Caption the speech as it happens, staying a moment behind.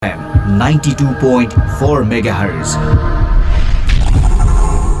92.4 MHz.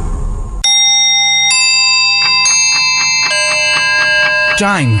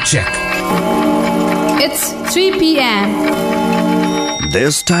 Time check. It's 3 p.m.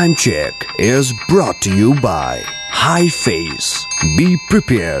 This time check is brought to you by High Face. Be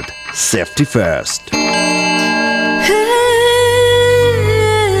prepared. Safety first.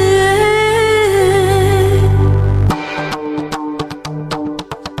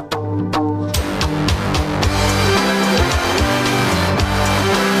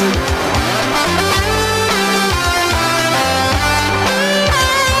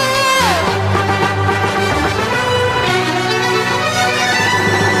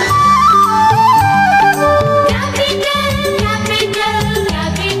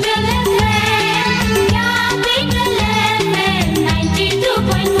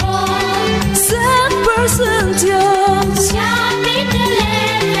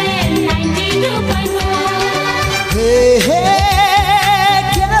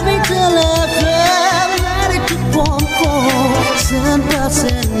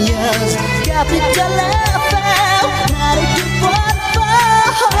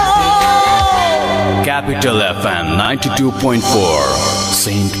 Capital FM 92.4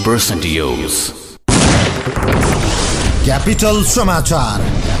 Saint Percentios. Capital समाचार.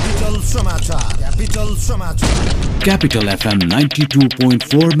 Capital समाचार. Capital समाचार. Capital FM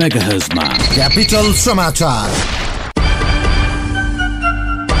 92.4 MHz मा. Capital समाचार.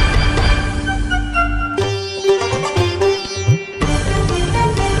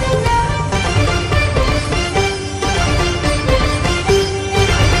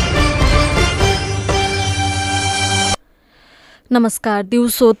 नमस्कार,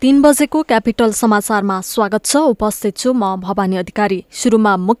 दिउँसो 3 बजेको capital समाचारमा स्वागत छ। उपस्थित छु म भवानी अधिकारी।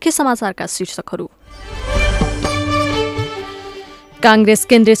 सुरुमा मुख्य समाचारका शीर्षकहरू। कांग्रेस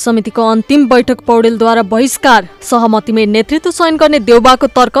केन्द्रीय समितिको अन्तिम बैठक पौडेलद्वारा बहिष्कार, सहमतिमै नेतृत्व चयन गर्ने देउबाको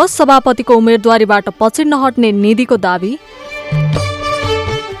तर्क, सभापतिको उम्मेदवारीबाट पछि नहट्ने निधिको दाबी।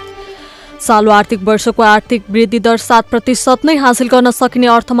 चालु आर्थिक वर्षको आर्थिक वृद्धि दर 7% नै हासिल गर्न सकिने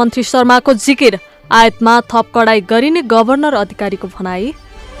अर्थमन्त्री शर्माको जिकिर, आयातमा थप कडाई गरिने गभर्नर अधिकारीको भनाई।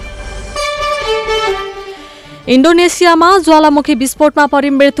 इन्डोनेसियामा ज्वालामुखी विस्फोटमा परि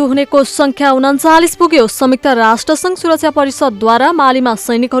मृत्यु हुनेको संख्या 39 पुग्यो। संयुक्त राष्ट्रसङ्घ सुरक्षा परिषदद्वारा मालीमा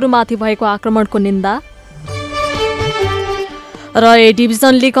सैनिकहरूमाथि भएको आक्रमणको निन्दा। र ए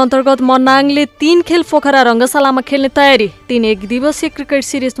डिभिजन लिग अन्तर्गत मनाङले 3 खेल पोखरा रङ्गशालामा खेल्ने तयारी। 3 एकदिवसीय क्रिकेट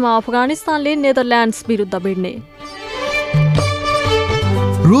सिरिजमा अफगानिस्तानले नेदरल्यान्ड्स विरुद्ध भिड्ने।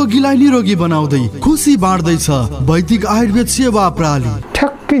 रोगीलाई निरोगी बनाउँदै खुसी बाँड्दैछ वैदिक आयुर्वेद सेवा प्रणाली।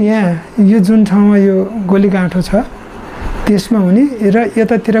 ठ्याक्कै यहाँ यो जुन ठाउँमा यो गोलीगाँठो छ त्यसमा हुने र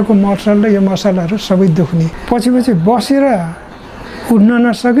यतातिरको मसल र यो मसलाहरू सबै दुख्ने, पछि बसेर उठ्न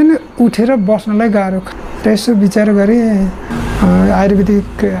नसकिने, उठेर बस्नलाई गाह्रो। र यसो विचार गरेँ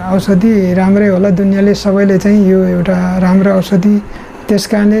आयुर्वेदिक औषधि राम्रै होला, दुनियाँले सबैले चाहिँ यो एउटा राम्रो औषधि, त्यस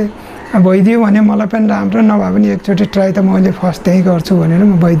कारणले भइदियो भने मलाई पनि राम्रो, नभए पनि एकचोटि ट्राई त मैले फर्स्ट त्यहीँ गर्छु भनेर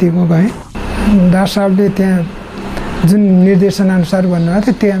म वैदिकमा गएँ। डाक्टर साहबले त्यहाँ जुन निर्देशनअनुसार भन्नुभएको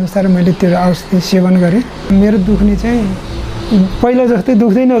थियो त्यही अनुसार मैले त्यो औषधि सेवन गरेँ। मेरो दुख्ने चाहिँ पहिला जस्तै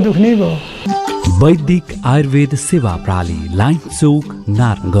दुख्दै नदुख्ने भयो। वैदिक Ayurved Sewa Pranali, line Chowk,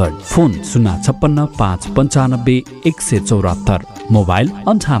 Narayangarh. Phone 056 595 174, mobile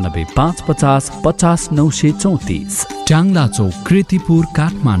 98 550 50 934। Tyangla चौक, कृतिपुर,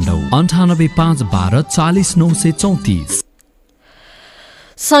 काठमाडौँ 98 512 40 934।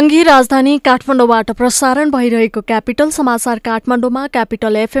 संघीय राजधानी काठमाडौँबाट प्रसारण भइरहेको क्यापिटल समाचार काठमाडौँमा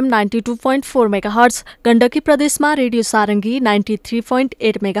क्यापिटल एफएम 92.4 मेगाहर्ज, गण्डकी प्रदेशमा रेडियो सारङ्गी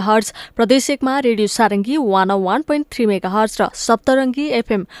 93.8 मेगाहर्ज, प्रदेश 1 मा रेडियो सारङ्गी 101.3 मेगाहर्ज र सप्तरङ्गी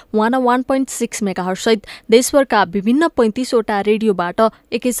एफएम 101.6 मेगाहर्ज सहित देशभरका विभिन्न 35 वटा रेडियोबाट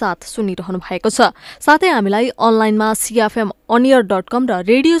एकैसाथ सुनिरहनु भएको छ। साथै हामीलाई अनलाइनमा cfmonir.com र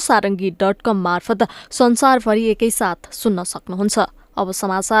radiosaranggi.com मार्फत संसारभरि एकैसाथ सुन्न सक्नुहुन्छ। अब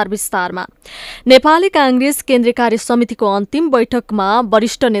समाचार विस्तारमा। नेपाली कांग्रेस केन्द्रीय कार्य समितिको अन्तिम बैठकमा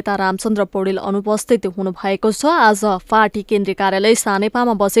वरिष्ठ नेता रामचन्द्र पौडेल अनुपस्थित हुनुभएको छ। आज पार्टी केन्द्रीय कार्यालय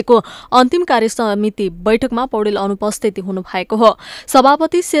सानेपामा बसेको अन्तिम कार्य समिति बैठकमा पौडेल अनुपस्थित हुनुभएको हो।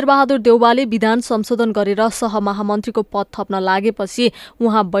 सभापति शेरबहादुर देउवाले विधान संशोधन गरेर सहमहामन्त्रीको पद थप्न लागेपछि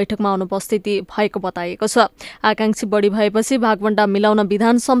उहाँ बैठकमा अनुपस्थिति भएको बताइएको छ। आकांक्षी बढी भएपछि भागवण्डा मिलाउन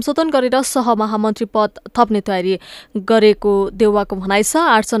विधान संशोधन गरेर सहमहामन्त्री पद थप्ने तयारी गरेको देउवाको भनाइ छ।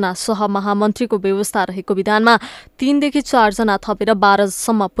 8 जना सहमहामन्त्रीको व्यवस्था रहेको विधानमा 3 देखि 4 जना थपेर 12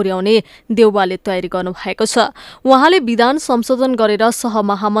 सम्म पुर्याउने देउवाले तयारी गर्नु भएको छ। उहाँले विधान संशोधन गरेर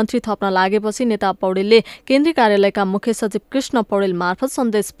सहमहामन्त्री थप्न लागेपछि नेता पौडेलले केन्द्रीय कार्यालयका मुख्य सचिव कृष्ण पौडेल मार्फत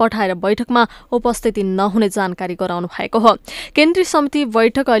सन्देश पठाएर बैठकमा उपस्थिति नहुने जानकारी गराउनु भएको हो। केन्द्रीय समिति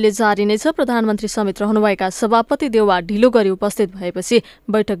बैठक अहिले जारी नै छ। प्रधानमन्त्री समेत रहनुभएका सभापति देउवा ढिलो गरी उपस्थित भएपछि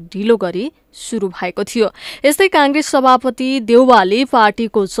बैठक ढिलो गरी सुरु भएको थियो। यस्तै कांग्रेस सभापति देउवाले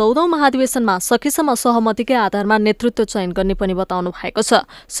पार्टीको 14औं महाधिवेशनमा सकेसम्म सहमतिकै आधारमा नेतृत्व चयन गर्ने पनि बताउनु भएको छ।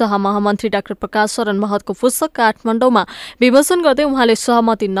 सहमहामन्त्री डाक्टर प्रकाश शरण महतको पुस्तक काठमाडौँमा विमोचन गर्दै उहाँले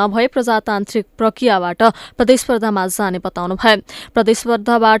सहमति नभए प्रजातान्त्रिक प्रक्रियाबाट प्रतिस्पर्धामा जाने बताउनु भयो।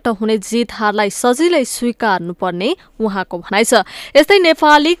 प्रतिस्पर्धाबाट हुने जित हारलाई सजिलै स्वीकार्नुपर्ने उहाँको भनाइ छ। यस्तै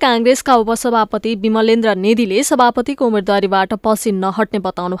नेपाली कांग्रेसका उपसभापति विमलेन्द्र नेदीले सभापतिको उम्मेदवारीबाट पछि नहट्ने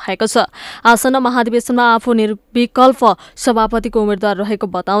बताउनु भएको छ। आसन्न महाधिवेशनमा आफू निर्विकल्प सभापतिको उम्मेद्वार रहेको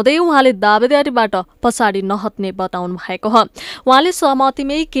बताउँदै उहाँले दावेदारीबाट पछाडि नहट्ने बताउनु भएको हो। उहाँले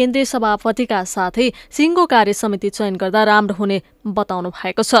सहमतिमै केन्द्रीय सभापतिका साथै सिंगो कार्य समिति चयन गर्दा राम्रो हुने बताउनु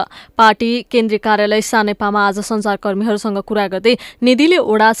भएको छ। पार्टी केन्द्रीय कार्यालय सानेपामा आज सञ्चारकर्मीहरूसँग कुरा गर्दै निधिले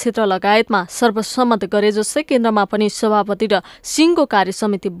ओडा क्षेत्र लगायतमा सर्वसम्मत गरे जस्तै केन्द्रमा पनि सभापति र सिंगो कार्य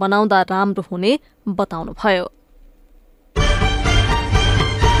समिति बनाउँदा राम्रो हुने बताउनुभयो।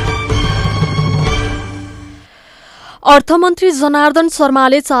 अर्थमन्त्री जनार्दन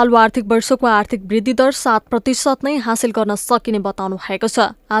शर्माले चालु आर्थिक वर्षको आर्थिक वृद्धि दर 7% नै हासिल गर्न सकिने बताउनु भएको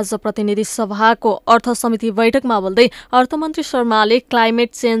छ। आज प्रतिनिधि सभाको अर्थ समिति बैठकमा बोल्दै अर्थमन्त्री शर्माले क्लाइमेट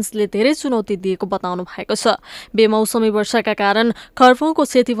चेन्जले धेरै चुनौती दिएको बताउनु भएको छ। बेमौसमी वर्षाका कारण खरफौँको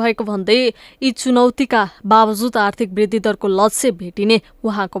क्षति भएको भन्दै यी चुनौतीका बावजुद आर्थिक वृद्धि दरको लक्ष्य भेटिने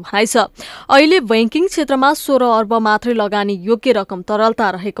उहाँको भनाइ छ। अहिले बैंकिङ क्षेत्रमा 16 अर्ब मात्रै लगानी योग्य रकम तरलता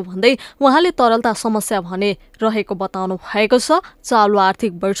रहेको भन्दै उहाँले तरलता समस्या भने रहेको बताउनु भएको छ। चालु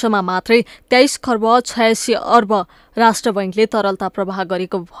आर्थिक वर्षमा मात्रै 23 खर्ब 86 अर्ब राष्ट्र बैंकले तरलता प्रवाह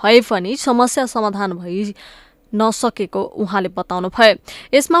गरेको भए पनि समस्या समाधान भई नसकेको उहाँले बताउनु भयो।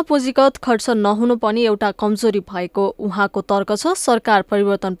 यसमा पुँजीगत खर्च नहुनु पनि एउटा कमजोरी भएको उहाँको तर्क छ। सरकार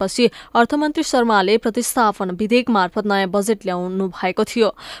परिवर्तनपछि अर्थमन्त्री शर्माले प्रतिस्थापन विधेयक मार्फत नयाँ बजेट ल्याउनु भएको थियो।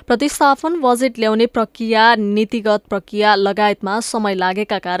 प्रतिस्थापन बजेट ल्याउने प्रक्रिया नीतिगत प्रक्रिया लगायतमा समय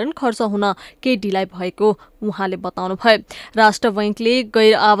लागेका कारण खर्च हुन केही ढिलाइ भएको उहाँले बताउनु भयो। राष्ट्र बैंकले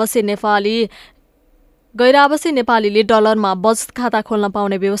गैर आवासीय नेपालीले डलरमा बचत खाता खोल्न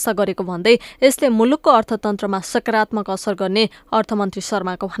पाउने व्यवस्था गरेको भन्दै यसले मुलुकको अर्थतन्त्रमा सकारात्मक असर गर्ने अर्थमन्त्री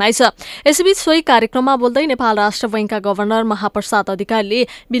शर्माको भनाइ छ। यसैबीच सोही कार्यक्रममा बोल्दै नेपाल राष्ट्र बैंकका गभर्नर महाप्रसाद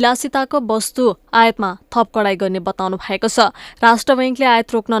अधिकारीले विलासिताको वस्तु आयातमा थप कडाई गर्ने बताउनु भएको छ। राष्ट्र बैंकले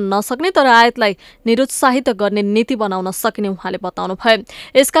आयात रोक्न नसक्ने तर आयातलाई निरुत्साहित गर्ने नीति बनाउन सक्ने उहाँले बताउनु भयो।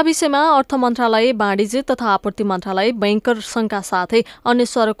 यसका विषयमा अर्थ मन्त्रालय, वाणिज्य तथा आपूर्ति मन्त्रालय, बैंकर संघका साथै अन्य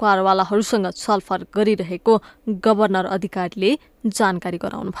सरकारवालाहरूसँग छलफल गरि रहेको गभर्नर अधिकारीले जानकारी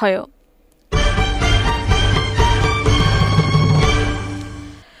गराउनुभयो।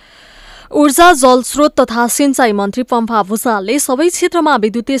 ऊर्जा, जलस्रोत तथा सिंचाई मन्त्री पम्फा भुसालले सबै क्षेत्रमा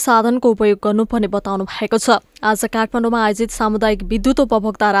विद्युतीय साधनको उपयोग गर्नुपर्ने बताउनु भएको छ। आज काठमाडौँमा आयोजित सामुदायिक विद्युत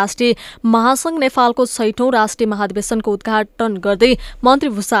उपभोक्ता राष्ट्रिय महासंघ नेपालको 6औं राष्ट्रिय महाधिवेशनको उद्घाटन गर्दै मन्त्री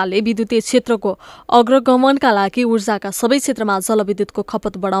भुसालले विद्युतीय क्षेत्रको अग्रगमनका लागि ऊर्जाका सबै क्षेत्रमा जलविद्युतको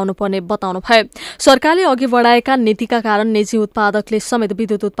खपत बढाउनु पर्ने बताउनु भयो। सरकारले अघि बढाएका नीतिका कारण निजी उत्पादकले समेत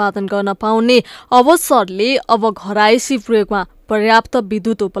विद्युत उत्पादन गर्न पाउने अवसरले अब घरायसी प्रयोगमा पर्याप्त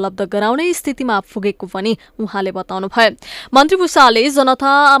विद्युत उपलब्ध गराउने स्थितिमा पुगेको पनि उहाँले बताउनु भयो। मन्त्री भुसालले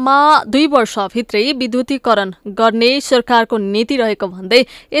जनतामा 2 वर्षभित्रै विद्युतीकरण गर्ने सरकारको नीति रहेको भन्दै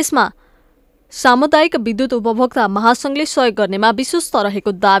यसमा सामुदायिक विद्युत उपभोक्ता महासंघले सहयोग गर्नेमा विश्वस्त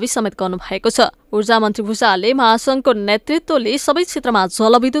रहेको दावी समेत गर्नुभएको छ। ऊर्जा मन्त्री भुसालले महासंघको नेतृत्वले सबै क्षेत्रमा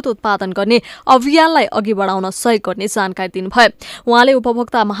जलविद्युत उत्पादन गर्ने अभियानलाई अघि बढाउन सहयोग गर्ने जानकारी दिनुभयो। उहाँले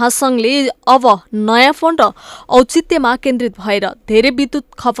उपभोक्ता महासंघले अब नयाँ फन्ड र औचित्यमा केन्द्रित भएर धेरै विद्युत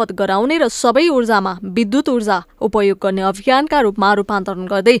खपत गराउने र सबै ऊर्जामा विद्युत ऊर्जा उपयोग गर्ने अभियानका रूपमा रूपान्तरण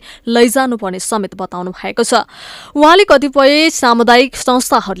गर्दै लैजानुपर्ने समेत बताउनु भएको छ। उहाँले कतिपय सामुदायिक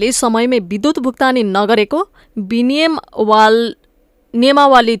संस्थाहरूले समयमै विद्युत भुक्तानी नगरेको,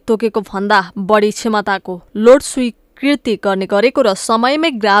 नियमावली तोकेको भन्दा बढी क्षमताको लोड स्वीकृति गर्ने गरेको र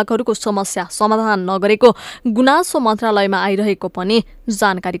समयमै ग्राहकहरूको समस्या समाधान नगरेको गुनासो मन्त्रालयमा आइरहेको पनि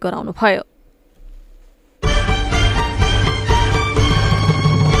जानकारी गराउनुभयो।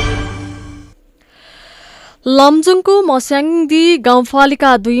 लमजुङको मस्याङदी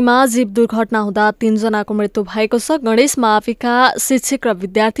गाउँपालिका 2 मा जीव दुर्घटना हुँदा 3 जनाको मृत्यु भएको छ। गणेश माविका शिक्षक र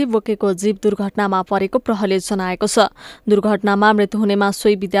विद्यार्थी बोकेको जीव दुर्घटनामा परेको प्रहरीले जनाएको छ। दुर्घटनामा मृत्यु हुनेमा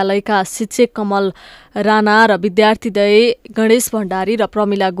सोही विद्यालयका शिक्षक कमल राणा र विद्यार्थीद्वय गणेश भण्डारी र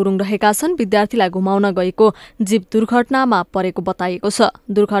प्रमिला गुरुङ रहेका छन्। विद्यार्थीलाई घुमाउन गएको जीव दुर्घटनामा परेको बताइएको छ।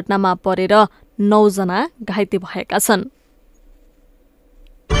 दुर्घटनामा परेर 9 जना घाइते भएका छन्।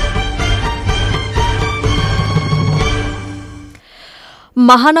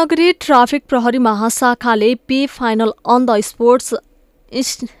 महानगरीय ट्राफिक प्रहरी महाशाखाले pay fine on the spot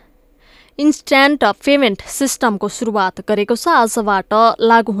instant payment सिस्टमको सुरुवात गरेको छ। आजबाट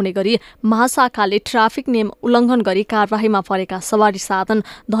लागू हुने गरी महाशाखाले ट्राफिक नियम उल्लङ्घन गरी कारबाहीमा परेका सवारी साधन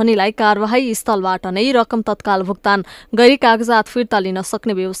धनीलाई कारबाही स्थलबाट नै रकम तत्काल भुक्तान गरी कागजात फिर्ता लिन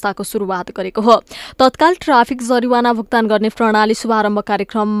सक्ने व्यवस्थाको सुरुवात गरेको हो। तत्काल ट्राफिक जरिवाना भुक्तान गर्ने प्रणाली शुभारम्भ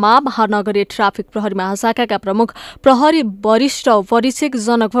कार्यक्रममा महानगरीय ट्राफिक प्रहरी महाशाखाका प्रमुख प्रहरी वरिष्ठ उपरीक्षक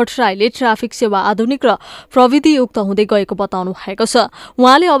जनक भट्टराईले ट्राफिक सेवा आधुनिक र प्रविधियुक्त हुँदै गएको बताउनु भएको छ।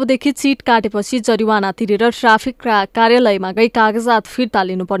 उहाँले अबदेखि चिट काटेपछि जरिवाना तिरेर ट्राफिक कार्यालयमा गई कागजात फिर्ता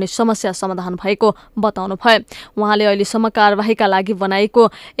लिनुपर्ने समस्या समाधान भएको बताउनु भयो। उहाँले अहिलेसम्म कारबाहीका लागि बनाएको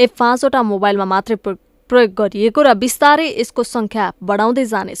एप 5 वटा मोबाइलमा मात्रै प्रयोग गरिएको र बिस्तारै यसको संख्या बढाउँदै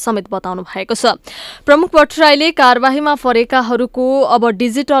जाने समेत बताउनु भएको छ। प्रमुख भट्टराईले कारबाहीमा परेकाहरूको अब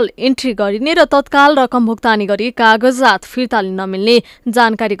डिजिटल एन्ट्री गरिने र तत्काल रकम भुक्तानी गरी कागजात फिर्ता लिन मिल्ने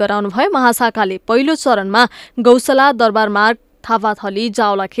जानकारी गराउनु भयो। महाशाखाले पहिलो चरणमा गौशाला, दरबार मार्ग, थापाथली,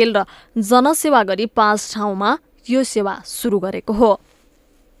 जावलाखेल र जनसेवा गरी 5 ठाउँमा यो सेवा सुरु गरेको हो।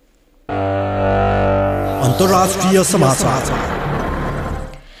 अन्तर्राष्ट्रिय समाचार।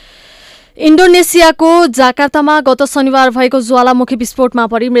 इन्डोनेसियाको जाकार्तामा गत शनिबार भएको ज्वालामुखी विस्फोटमा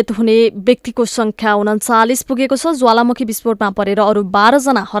परि मृत्यु हुने व्यक्तिको संख्या 39 पुगेको छ। ज्वालामुखी विस्फोटमा परेर अरू 12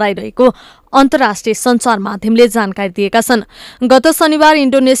 जना हराइरहेको अन्तर्राष्ट्रिय सञ्चार माध्यमले जानकारी दिएका छन्। गत शनिबार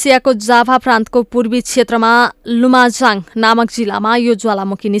इन्डोनेसियाको जाभा प्रान्तको पूर्वी क्षेत्रमा लुमाजाङ नामक जिल्लामा यो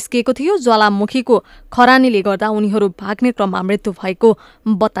ज्वालामुखी निस्किएको थियो। ज्वालामुखीको खरानीले गर्दा उनीहरू भाग्ने क्रममा मृत्यु भएको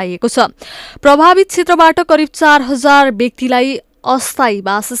बताइएको छ। प्रभावित क्षेत्रबाट करिब 4000 व्यक्तिलाई अस्थायी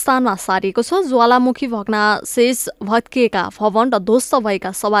वासस्थानमा सारिएको छ। ज्वालामुखी भग्नाशेष भत्किएका भवन र ध्वस्त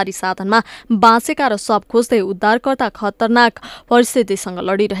भएका सवारी साधनमा बाँचेका र शव खोज्दै उद्धारकर्ता खतरनाक परिस्थितिसँग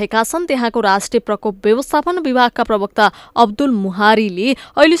लडिरहेका छन्। त्यहाँको राष्ट्रिय प्रकोप व्यवस्थापन विभागका प्रवक्ता अब्दुल मुहारीले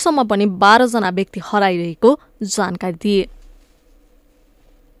अहिलेसम्म पनि 12 जना व्यक्ति हराइरहेको जानकारी दिए।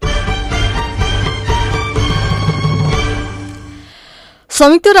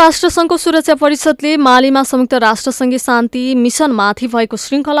 संयुक्त राष्ट्रसङ्घको सुरक्षा परिषदले मालीमा संयुक्त राष्ट्रसङ्घीय शान्ति मिसनमाथि भएको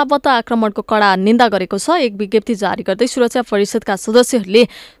श्रृङ्खलाबद्ध आक्रमणको कडा निन्दा गरेको छ। एक विज्ञप्ति जारी गर्दै सुरक्षा परिषदका सदस्यहरूले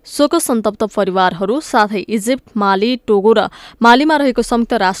शोकसन्तप्त परिवारहरू साथै इजिप्ट, माली, टोगो र मालीमा रहेको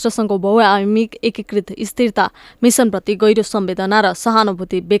संयुक्त राष्ट्रसङ्घको बहुआयामिक एकीकृत स्थिरता मिसनप्रति गहिरो संवेदना र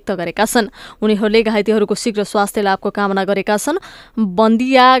सहानुभूति व्यक्त गरेका छन्। उनीहरूले घाइतेहरूको शीघ्र स्वास्थ्य लाभको कामना गरेका छन्।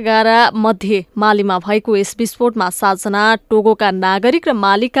 बन्दियागारा मध्ये मालीमा भएको यस विस्फोटमा 7 जना टोगोका नागरिक र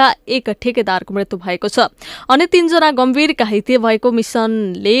मालीका एक ठेकेदारको मृत्यु भएको छ। अन्य 3 जना गम्भीर घाइते भएको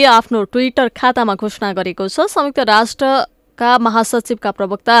मिसनले आफ्नो ट्विटर खातामा घोषणा गरेको छ। संयुक्त राष्ट्रका महासचिवका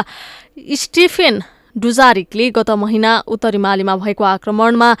प्रवक्ता स्टेफेन डुजारिकले गत महिना उत्तरी मालीमा भएको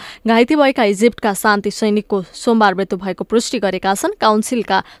आक्रमणमा घाइते भएका इजिप्टका शान्ति सैनिकको सोमबार मृत्यु भएको पुष्टि गरेका छन्।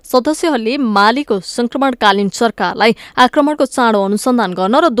 काउन्सिलका सदस्यहरूले मालीको संक्रमणकालीन सरकारलाई आक्रमणको चाँडो अनुसन्धान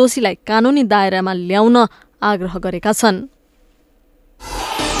गर्न र दोषीलाई कानूनी दायरामा ल्याउन आग्रह गरेका छन्।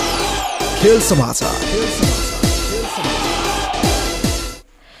 खेल समाचार।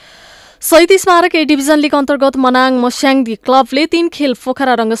 शहीद स्मारक ए डिभिजन लीग अन्तर्गत मनाङ मस्याङदी क्लबले 3 खेल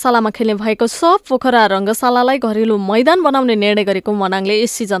पोखरा रङ्गशालामा खेल्ने भएको छ। पोखरा रङ्गशालालाई घरेलु मैदान बनाउने निर्णय गरेको मनाङले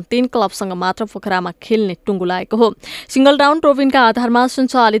यस सिजन 3 क्लबसँग मात्र पोखरामा खेल्ने टुङ्गो लागेको हो। सिंगल राउन्ड रोबिनका आधारमा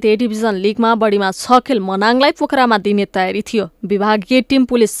सञ्चालित ए डिभिजन लीगमा बढीमा 6 खेल मनाङलाई पोखरामा दिने तयारी थियो। विभागीय टिम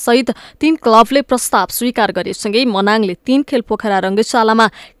पुलिस सहित 3 क्लबले प्रस्ताव स्वीकार गरेसँगै मनाङले 3 खेल पोखरा रङ्गशालामा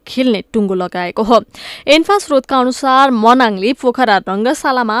खेल्ने टुङ्गो लगाएको हो। एन्फा स्रोतका अनुसार मनाङले पोखरा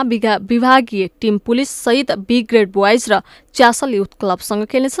रङ्गशालामा विभागीय टिम पुलिस सहित बी ग्रेड बोइज र Chyasal youth क्लबसँग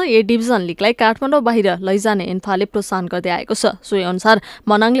खेल्नेछ। A division लीगलाई Kathmandu बाहिर लैजाने एन्फाले प्रोत्साहन गर्दै आएको छ। सोही अनुसार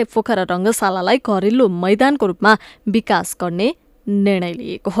मनाङले पोखरा रङ्गशालालाई घरेलु मैदानको रूपमा विकास गर्ने निर्णय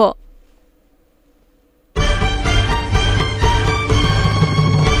लिएको हो।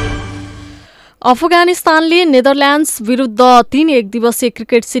 अफगानिस्तानले नेदरल्यान्ड्स विरुद्ध 3 एकदिवसीय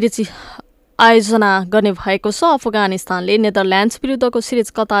क्रिकेट सिरिज आयोजना गर्ने भएको छ। अफगानिस्तानले नेदरल्यान्ड्स विरुद्धको सिरिज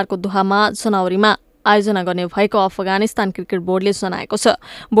कतारको दोहामा जनवरीमा आयोजना गर्ने भएको अफगानिस्तान क्रिकेट बोर्डले जनाएको छ।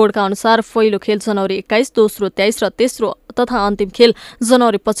 बोर्डका अनुसार पहिलो खेल जनवरी 21, दोस्रो 23 र तेस्रो तथा अन्तिम खेल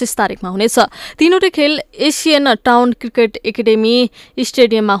जनवरी 25 तारिकमा हुनेछ। तीनवटै खेल एसियन टाउन क्रिकेट एकाडेमी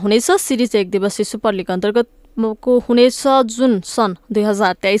स्टेडियममा हुनेछ। सिरिज 1 दिवसीय सुपर लिग अन्तर्गत को हुनेछ जुन सन्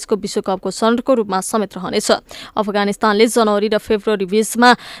 2023 को विश्वकपको सनदको रूपमा समेत रहनेछ। अफगानिस्तानले जनवरी र फेब्रुअरी 20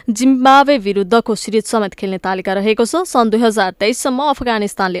 मा जिम्बाब्वे विरुद्धको सिरिज समेत खेल्ने तालिका रहेको छ। सन् 2023 सम्म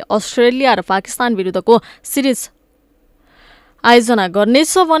अफगानिस्तानले अस्ट्रेलिया र पाकिस्तान विरुद्धको सिरिज आयोजना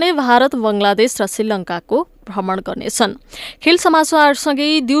गर्नेछ भने भारत, बंगलादेश र श्रीलङ्काको भ्रमण गर्नेछन्। खेल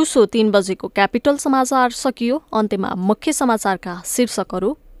समाचारसँगै दिउँसो 3 बजेको क्यापिटल समाचार सकियो। अन्त्यमा मुख्य समाचारका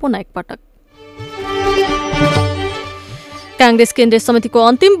शीर्षकहरू पुनः एकपटक। कांग्रेस केन्द्रीय समितिको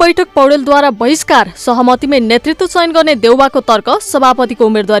अन्तिम बैठक पौडेलद्वारा बहिष्कार, सहमतिमै नेतृत्व चयन गर्ने देउबाको तर्क, सभापतिको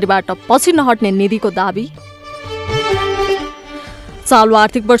उम्मेदवारीबाट पछि नहट्ने निधिको दाबी। चालु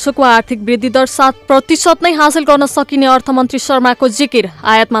आर्थिक वर्षको आर्थिक वृद्धि दर 7% नै हासिल गर्न सकिने अर्थमन्त्री शर्माको जिकिर,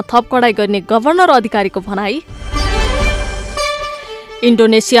 आयातमा थप कडाई गर्ने गभर्नर अधिकारीको भनाई।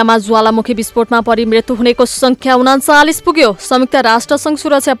 इन्डोनेसियामा ज्वालामुखी विस्फोटमा परि मृत्यु हुनेको संख्या 39 पुग्यो। संयुक्त राष्ट्रसङ्घ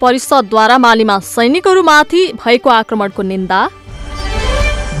सुरक्षा परिषदद्वारा मालीमा सैनिकहरूमाथि भएको आक्रमणको निन्दा।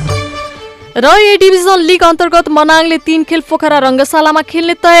 र ए डिभिजन लिग अन्तर्गत मनाङले 3 खेल पोखरा रङ्गशालामा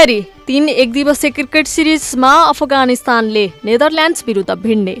खेल्ने तयारी। 3 एकदिवसीय क्रिकेट सिरिजमा अफगानिस्तानले नेदरल्यान्ड्स विरुद्ध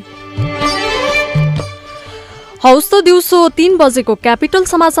भिड्ने। हौस् त दिउँसो 3 बजेको क्यापिटल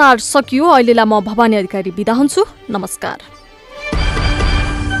समाचार सकियो। अहिलेलाई म भवानी अधिकारी बिदा हुन्छु। नमस्कार।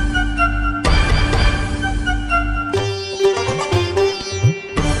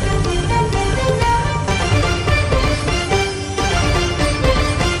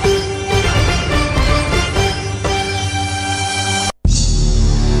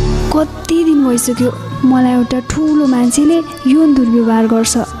 कति दिन भइसक्यो मलाई एउटा ठुलो मान्छेले यो दुर्व्यवहार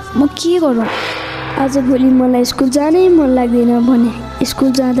गर्छ। म के गरौँ? आजभोलि मलाई स्कुल जानै मन लाग्दैन भने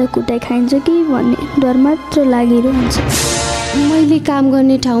स्कुल जाँदा कुटाइ खाइन्छ कि भन्ने डर मात्र लागिरहन्छ। मैले काम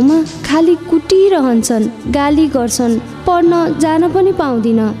गर्ने ठाउँमा खालि कुटिरहन्छन्, गाली गर्छन्, पढ्न जान पनि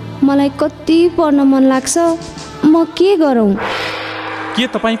पाउँदिन। मलाई कति पढ्न मन लाग्छ, म के गरौँ? के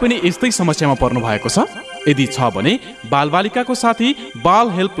तपाईँ पनि यस्तै समस्यामा पर्नु भएको छ? यदि छ भने बालबालिकाको साथी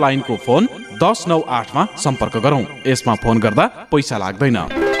बाल हेल्पलाइनको फोन 1098 मा सम्पर्क गरौँ। यसमा फोन गर्दा पैसा लाग्दैन।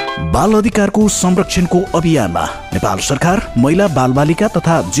 बाल अधिकारको संरक्षणको अभियानमा नेपाल सरकार, महिला बालबालिका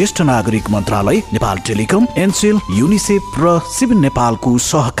तथा ज्येष्ठ नागरिक मन्त्रालय, नेपाल टेलिकम, एनसेल, युनिसेफ र सिभिल नेपालको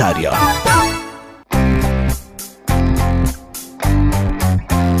सहकार्य।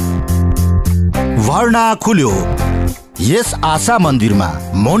 भर्ना खुल्यो। यस आशा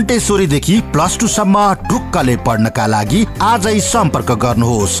मन्दिरमा मोन्टेसोरीदेखि +2 सम्म ढुक्कले पढ्नका लागि आजै सम्पर्क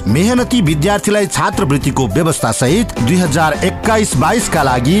गर्नुहोस्। मेहनती विद्यार्थीलाई छात्रवृत्तिको व्यवस्था सहित 2021-22 का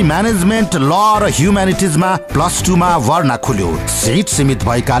लागि म्यानेजमेन्ट, ल र ह्युम्यानिटिजमा +2 मा भर्ना खुल्यो। सिट सीमित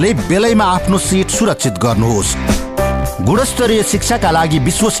भएकाले बेलैमा आफ्नो सिट सुरक्षित गर्नुहोस्। गुणस्तरीय शिक्षाका लागि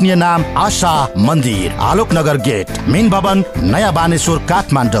विश्वसनीय नाम आशा मन्दिर, आलोकनगर गेट, मेन भवन, नयाँ बानेश्वर,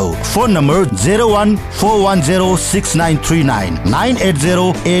 काठमाडौँ। Phone number 0141069399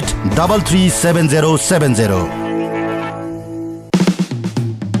 9808337070।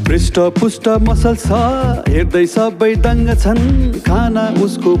 पृष्ठ पुष्ट मसल छ, हेर्दै सबै दङ्ग छन्। खाना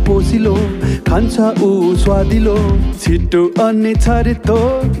उसको पोसिलो, खान्छ ऊ स्वादिलो, छिटो अनि छरितो,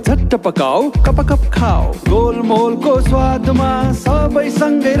 झट्ट पकाऊ, कप कप खाऊ। गोलमोलको स्वादमा सबै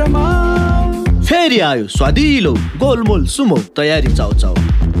सँगै रमाऊ। फेरि आयो स्वादिलो गोलमोल सुमो, तयारी चाउ चाउ।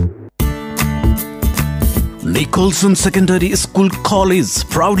 Nicholson Secondary School College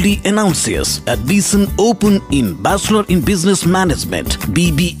proudly announces admission open in Bachelor in Business Management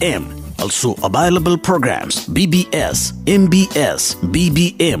 (BBM). Also available programs BBS, MBS,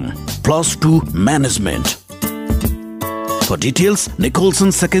 BBM, +2 Management. For details,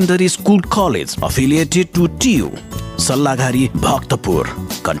 Nicholson Secondary School College affiliated to TU, Sallagari, Bhaktapur.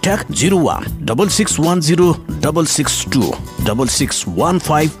 Contact 01-6610 662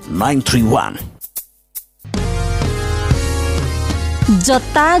 6615 931.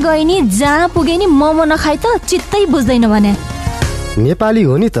 जता गए नि, जहाँ पुगे नि मोमो नखाइ त चित्तै बुझ्दैन भने। नेपाली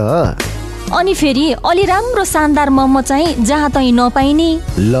हो नि त। अनि फेरि अलि राम्रो शानदार मोमो चाहिँ जहाँ तै नपाइने।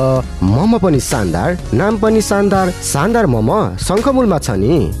 ल मोमो पनि शानदार, नाम पनि शानदार, शानदार मोमो शङ्खमूलमा छ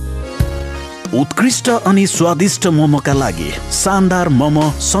नि। उत्कृष्ट अनि स्वादिष्ट मोमोका लागि शानदार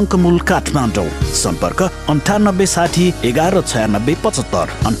मोमो शङ्खमूल, काठमाडौँ। सम्पर्क 9860 1196 75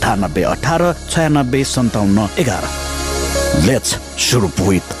 9818 96 57 11। Let's shoot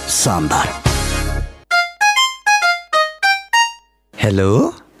with शानदार।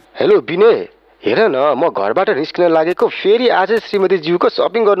 हेलो विनय, हेर न, म घरबाट निस्किन लागेको, फेरि आज श्रीमती ज्यूको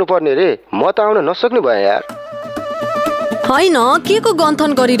सपिङ गर्नुपर्ने रे। म त आउन नसक्ने भयो यार। होइन, के को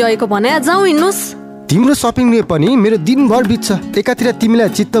गन्थन गरिरहेको भने, जाउँ हिँड्नुस्। तिम्रो सपिङले पनि मेरो दिनभर बित्छ। एकातिर तिमीलाई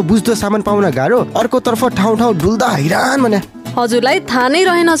चित्त बुझ्दो सामान पाउन गाह्रो, अर्कोतर्फ ठाउँ ठाउँ डुल्दा हैरान भने। हजुरलाई थाहा नै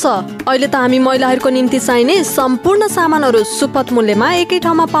रहेनछ, अहिले त हामी महिलाहरूको निम्ति चाहिने सम्पूर्ण सामानहरू सुपथ मूल्यमा एकै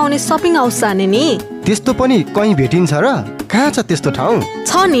ठाउँमा पाउने सपिङ हाउस जाने नि। त्यस्तो पनि कहीँ भेटिन्छ र? कहाँ छ त्यस्तो ठाउँ?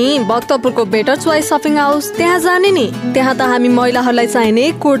 छ नि, भक्तपुरको बेटर चोइस सपिङ हाउस, त्यहाँ जाने नि। त्यहाँ त हामी महिलाहरूलाई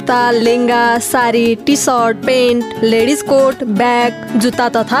चाहिने कुर्ता, लेङ्गा, sari, T shirt, pant, ladies coat, bag, जुत्ता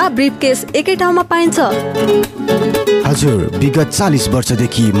तथा ब्रिफकेस एकै ठाउँमा पाइन्छ। हजुर, विगत 40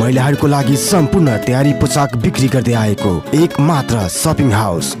 वर्षदेखि महिलाहरूको लागि सम्पूर्ण तयारी पोसाक बिक्री गर्दै आएको एक मात्र shopping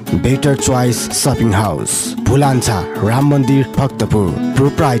house better choice shopping house, भुलान्छा राम मन्दिर, भक्तपुर।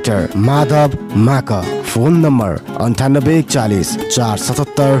 प्रोप्राइटर माधव माक। Phone number 9841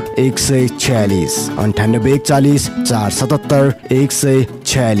 477 146 9841 477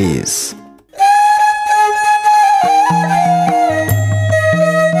 146।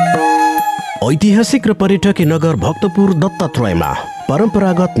 ऐतिहासिक र पर्यटकीय नगर भक्तपुर दत्तात्रेयमा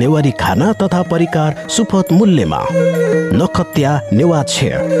परम्परागत नेवारी खाना तथा परिकार सुपथ मूल्यमा। नखत्या नेवा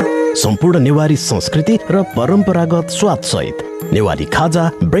छेर सम्पूर्ण नेवारी संस्कृति र परम्परागत स्वाद सहित नेवारी खाजा,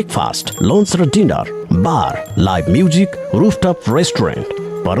 ब्रेकफास्ट, लन्च र डिनर, बार, लाइभ म्युजिक, रुफटप रेस्टुरेन्ट,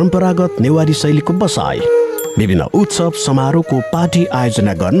 परम्परागत नेवारी शैलीको बसाई, विभिन्न उत्सव समारोहको पार्टी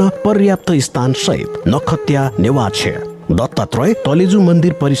आयोजना गर्न पर्याप्त स्थान सहित नखत्या नेवा छेर दत्तात्रेय तलेजु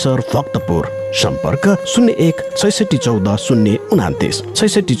मन्दिर परिसर भक्तपुर। सम्पर्क 01 66 14 029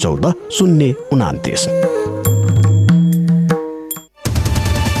 66 14 029।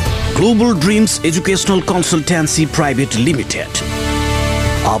 Global Dreams Educational Consultancy Private Limited.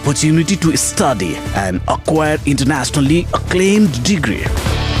 Opportunity to study and acquire internationally acclaimed degree.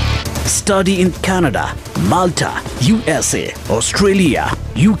 Study in Canada, Malta, USA, Australia,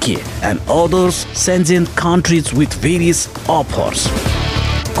 UK and others Schengen countries with various offers.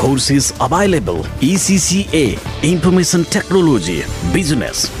 Courses available: ECCA, Information Technology,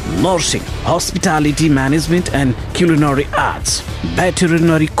 Business, Nursing, Hospitality Management and Culinary Arts,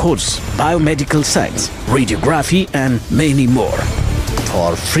 Veterinary Course, Biomedical Science, Radiography and many more.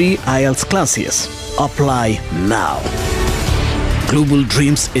 For free IELTS classes, apply now. Global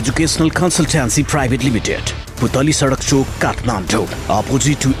Dreams Educational Consultancy Private Limited, Putali Sadak Chowk, Kathmandu,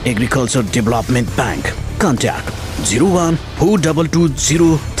 opposite to Agriculture Development Bank. Contact 01 422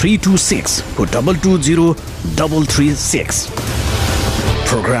 0326 422 336.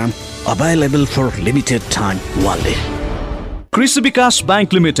 Program available for limited time only. कृषि विकास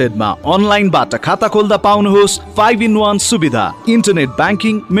bank लिमिटेडमा अनलाइनबाट खाता खोल्दा पाउनुहोस् 5-in-1 सुविधा, internet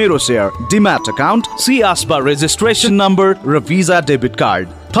banking, मेरो share, demat account, सिआस्पा registration number र visa debit card.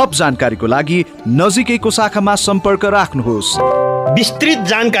 थप जानकारीको लागि नजिकैको शाखामा सम्पर्क राख्नुहोस्। विस्तृत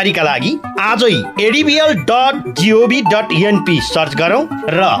जानकारीका लागि आजै adbl.gov.np सर्च गरौँ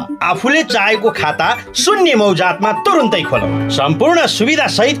र आफूले चाहेको खाता शून्य मौजातमा तुरुन्तै खोलौँ। सम्पूर्ण सुविधा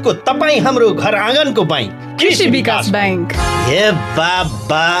सहितको तपाईँ हाम्रो घर आँगनको बैंक कृषि विकास बैंक। हे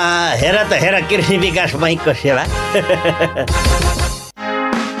बाबा, हेर त हेर कृषि विकास बैंकको सेवा।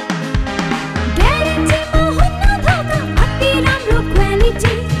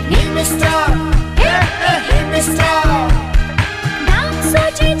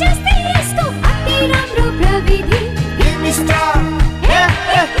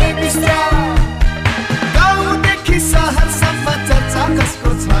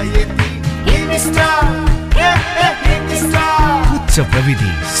 उच्च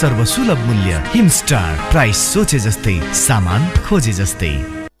प्रविधि, सर्वसुलभ मूल्य, हिमस्टार, प्राइस सोचे जस्तै, सामान खोजे जस्तै।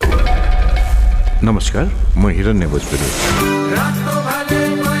 नमस्कार, म हिरण्य भोजपुरी।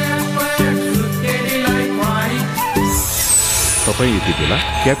 तपाईँ यति बेला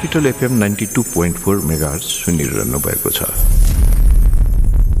क्यापिटल एफएम 92.4 मेगाहर्ज सुनिरहनु भएको छ।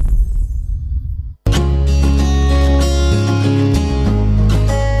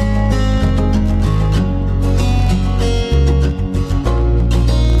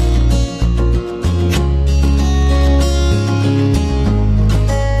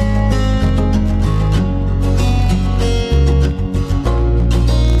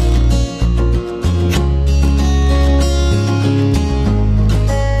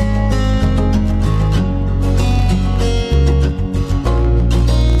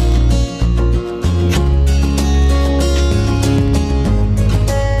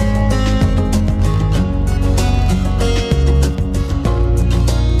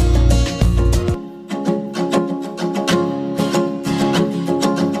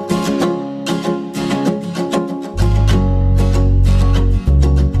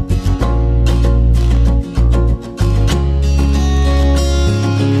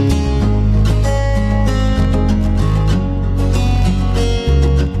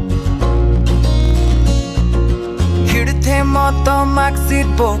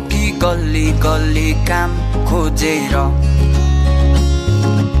 बोकी गल्ली गल्ली काम खोजेर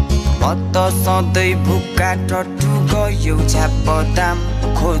म त सधैँ भुक्का टट्टु गयो झ्याप दाम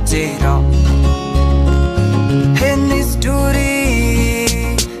खोजेर हे निष्ठुरी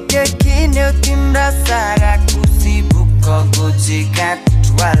के किन्यो तिम्रा सारा खुसी भुक्क गोजी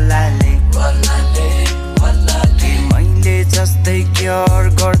काटवालाले के मैले जस्तै क्योर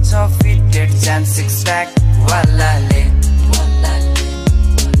गर्छ फिटेड जान सिक्स प्याक वालाले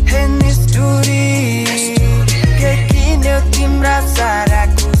हे निष्ठुरी के किन्यो तिम्रा सारा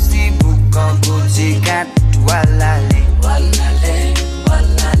खुसी भुक्क गोजी काटवालाले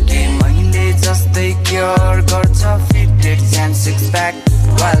के मैले जस्तै क्योर गर्छ फिटेड जान सिक्स प्याक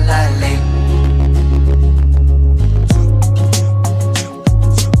वालाले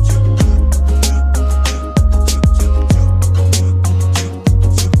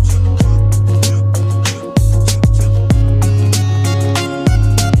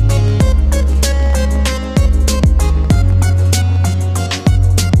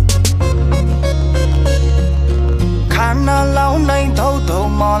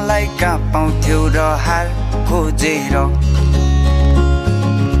मलाई कहाँ पाउँथ्यो र हार खोजेर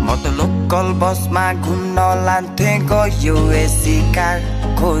म त लोकल बसमा घुम्न लान्थे गयो एसी कार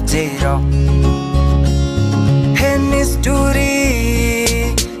खोजेर हे निष्ठुरी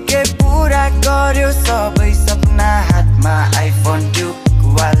के पुरा गर्यो सबै सपना हातमा आइफोन ट्युब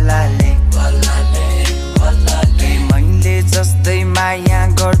वालाले के मैले जस्तै माया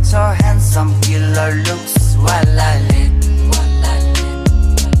गर्छ ह्यान्डसम किलर लुक्स वालाले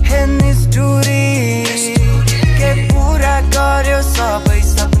हे निष्ठुरी के पुरा गर्यो सबै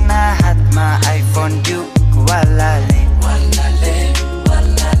सपना हातमा आइफोन ट्युब वालाले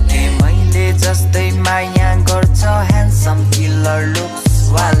के मैले जस्तै माया गर्छ ह्यान्डसम किलर लुक्स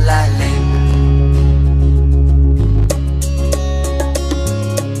वालाले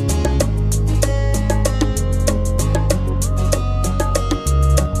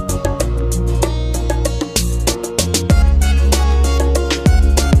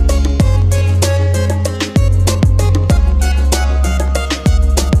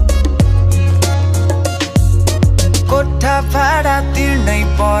भाडा तिर्नै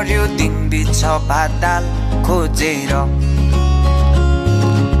पर्यो दिन बिच बादल खोजेर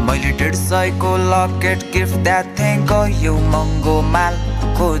मैले 150 को लकेट गिफ्ट दिथे गयो महँगो माल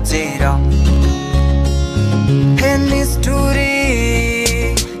खोजेर हे निष्ठुरी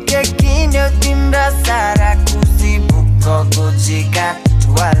के किन्यो तिम्रा सारा खुसी भुक्क गोजी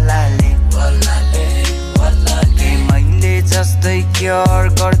काटवालाले के मैले जस्तै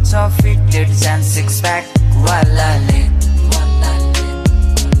क्योर गर्छ फिटेड जान सिक्स प्याक वालाले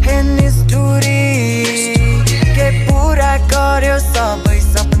हे निष्ठुरी के पुरा गर्यो सबै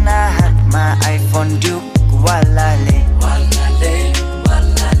सपना हातमा आइफोन ट्युब वालाले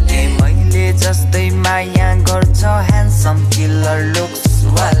के मैले जस्तै माया गर्छ ह्यान्डसम किलर लुक्स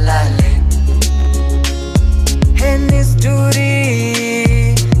वालाले हे निष्ठुरी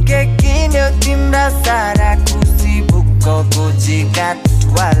के किन्यो तिम्रा सारा खुसी भुक्क गोजी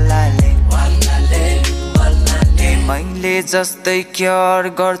काटवालाले मैले जस्तै क्योर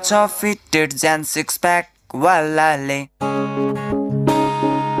गर्छ फिटेड जान सिक्स प्याक वालाले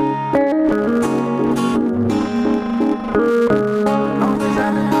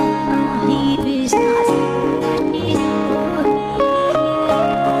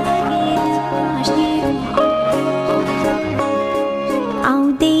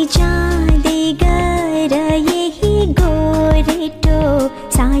आउँदै जाँदै गर यही गोरेटो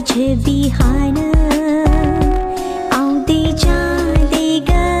साँझ बिहान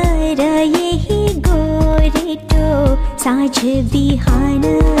साँझ बिहान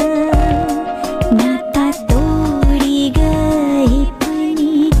नाता तोडी गए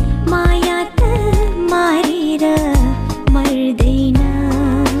पनि माया त मारेर मर्दैन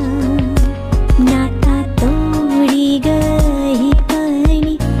नाता तोडी गए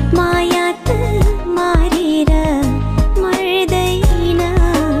पनि माया त मारेर मर्दैन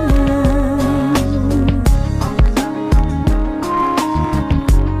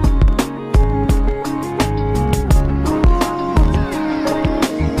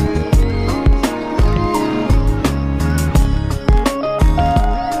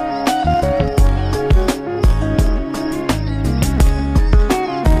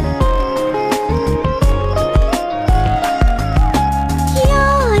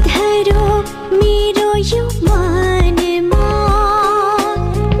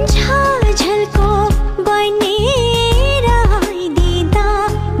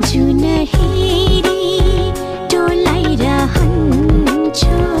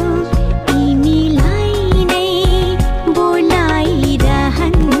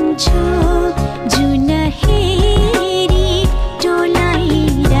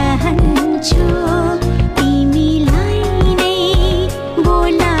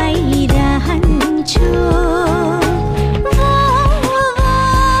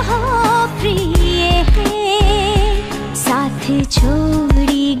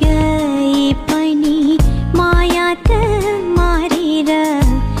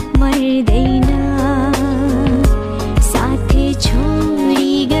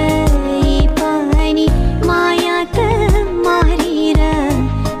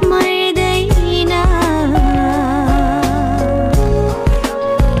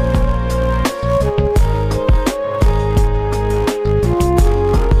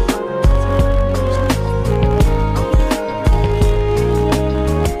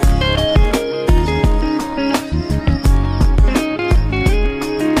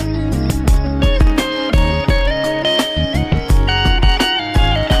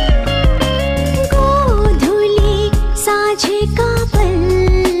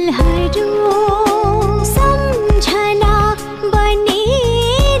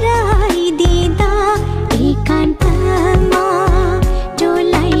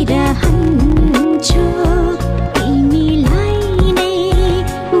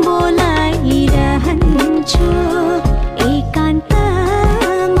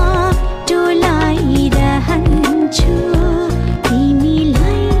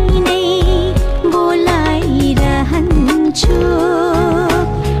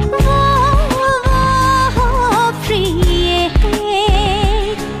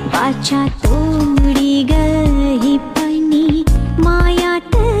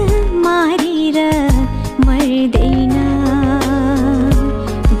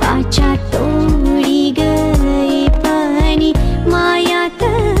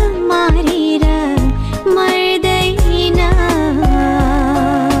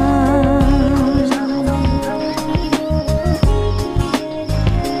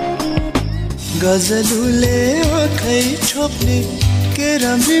गजलुले आँखै छोप्ने के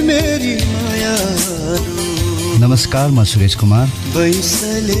राम्री मेरी माया। नमस्कार, म सुरेश कुमार।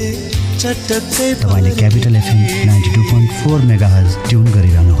 बैसले चटक्कै तपाईले क्यापिटल एफएम 92.4 मेगाहर्ज ट्युन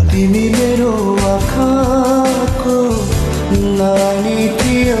गरिरहनु होला। तिमी मेरो आँखाको नानी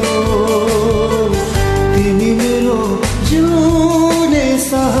थियो, तिमी मेरो जिउने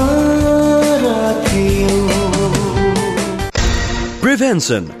सहारा थियो।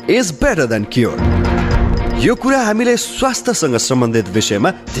 Prevention is better than cure. यो कुरा हामीले स्वास्थ्यसँग सम्बन्धित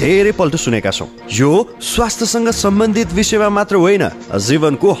विषयमा धेरै पल्ट सुनेका छौँ। यो स्वास्थ्यसँग सम्बन्धित विषयमा मात्र होइन,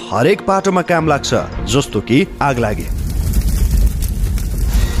 जीवनको हरेक पाटोमा काम लाग्छ, जस्तो कि आगलागी।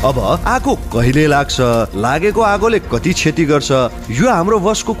 अब आगो कहिले लाग्छ, लागेको आगोले कति क्षति गर्छ, यो हाम्रो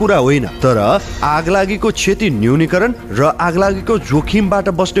वशको कुरा होइन। तर आगलागीको क्षति न्यूनीकरण र आगलागीको जोखिमबाट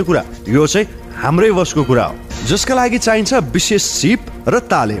बस्ने कुरा, यो चाहिँ हाम्रै वशको कुरा हो, जसका लागि चाहिन्छ विशेष सिप र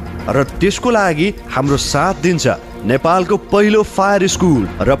तालिम। र त्यसको लागि हाम्रो साथ दिन्छ नेपालको पहिलो फायर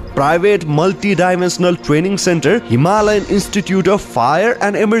स्कुल र private multi dimensional training centre Himalayan institute of fire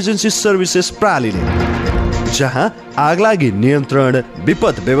and emergency services प्रालीले, जहाँ आगलागी नियन्त्रण,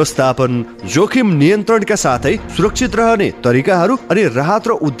 विपद व्यवस्थापन, जोखिम नियन्त्रणका साथै सुरक्षित रहने तरिकाहरू अनि राहत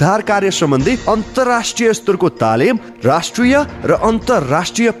र उद्धार कार्य सम्बन्धी अन्तर्राष्ट्रिय स्तरको तालिम राष्ट्रिय र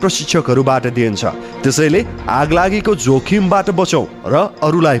अन्तर्राष्ट्रिय प्रशिक्षकहरूबाट दिइन्छ। त्यसैले आगलागीको जोखिमबाट बचौं र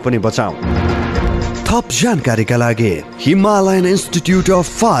अरूलाई पनि बचाऊ। थप जानकारीका लागि Himalayan institute of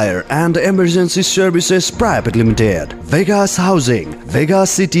fire and emergency services private limited, Vegas housing, Vegas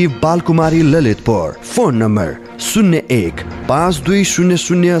city, Balkumari, Lalitpur. Phone number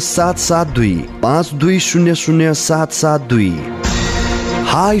 01-5200-772 5200-772।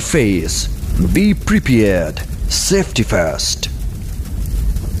 High फेस, be prepared, safety first.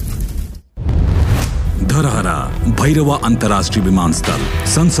 Dharahara, Bhairahawa अन्तर्राष्ट्रिय विमानस्थल,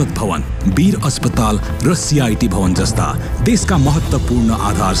 संसद भवन, वीर अस्पताल र सीआईटी भवन जस्ता देशका महत्त्वपूर्ण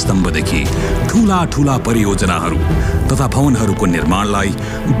आधार स्तम्भदेखि ठूला ठूला परियोजनाहरू तथा भवनहरूको निर्माणलाई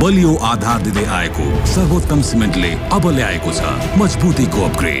बलियो आधार दिँदै आएको सर्वोत्तम सिमेन्टले अब ल्याएको छ मजबुतीको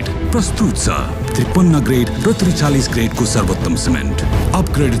अपग्रेड। प्रस्तुत छ 53 ग्रेड र 43 ग्रेडको सर्वोत्तम सिमेन्ट,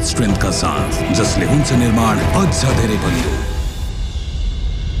 अपग्रेडेड स्ट्रेन्थका साथ, जसले हुन्छ निर्माण अझ धेरै बलियो।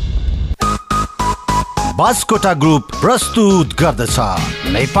 बास्कोटा ग्रुप प्रस्तुत गर्दछ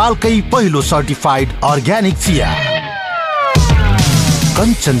नेपालकै पहिलो सर्टिफाइड अर्ग्यानिक चिया,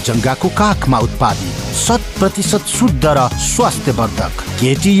 कञ्चनजङ्घाको काखमा उत्पादित 100% शुद्ध र स्वास्थ्यवर्धक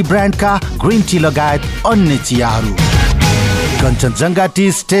केटी ब्रान्डका ग्रिन टी लगायत अन्य चियाहरू। Kanchenjunga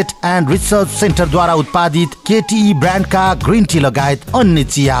tea estate and research सेन्टरद्वारा उत्पादित केटी ब्रान्डका ग्रिन टी लगायत अन्य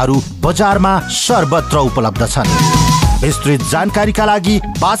चियाहरू बजारमा सर्वत्र उपलब्ध छन्। विस्तृत जानकारीका लागि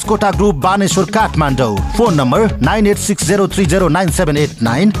Baskota group Baneshwor Kathmandu. Phone number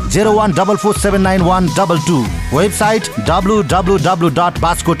 9860309789 0144791122। Website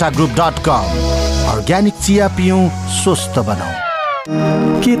www.baskotagroup.com। Organic चिया पियौँ, स्वस्थ बनाऊ।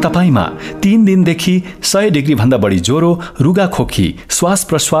 के तपाईमा 3 दिनदेखि 100 डिग्री भन्दा बढी ज्वरो, रुगा खोकी, श्वास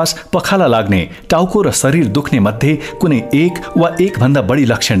प्रश्वास, पखाला लाग्ने, टाउको र शरीर दुख्ने मध्ये कुनै एक वा एक भन्दा बढी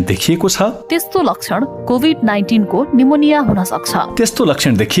लक्षण देखिएको छ? त्यस्तो लक्षण कोभिड-19 को निमोनिया हुन सक्छ। त्यस्तो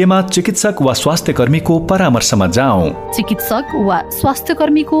लक्षण देखिएमा चिकित्सक वा स्वास्थ्य कर्मीको परामर्शमा जाऊ। चिकित्सक वा स्वास्थ्य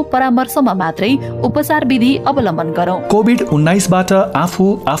कर्मीको परामर्शमा मात्रै उपचार विधि अवलम्बन गरौँ। कोभिड-19 बाट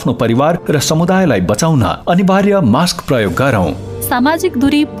आफू, आफ्नो परिवार र समुदायलाई बचाउन अनिवार्य मास्क प्रयोग गरौँ। सामाजिक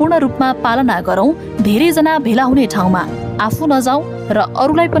दूरी पूर्ण रूपमा पालना गरौँ। धेरै जना भेला हुने ठाउँमा आफू नजाऊ र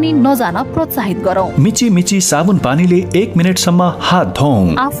अरूलाई पनि नजान प्रोत्साहित गरौँ। मिची मिची साबुन पानीले 1 मिनेटसम्म हात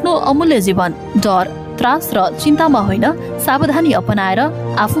धौँ। आफ्नो अमूल्य जीवन डर, त्रास र चिन्तामा होइन, सावधानी अपनाएर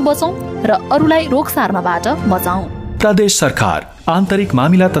आफू बचौँ र अरूलाई रोग सार्नबाट बचाऊ। प्रदेश सरकार, आन्तरिक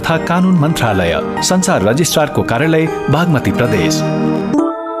मामिला तथा कानून मन्त्रालय, संचार रजिस्ट्रारको कार्यालय, बागमती प्रदेश।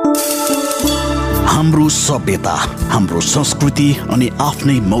 हाम्रो सभ्यता, हाम्रो संस्कृति अनि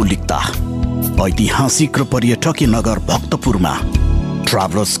आफ्नै मौलिकता। ऐतिहासिक र पर्यटकीय नगर भक्तपुरमा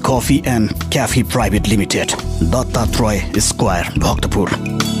travellers coffee and cafe private limited, Dattatreya square, Bhaktapur.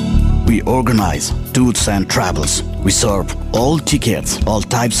 We organize tours and travels. We serve all tickets, all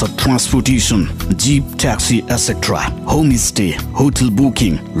types of transportation, jeep, taxi, etc. Homestay, hotel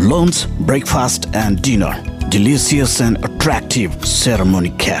booking, lunch, breakfast and dinner. Delicious and attractive ceremony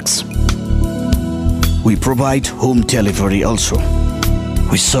cakes. We provide home delivery also.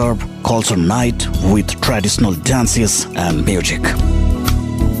 We serve culture night with traditional dances and music.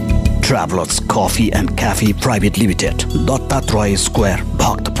 Travelers Coffee and Cafe Private Limited, Dottatray Square,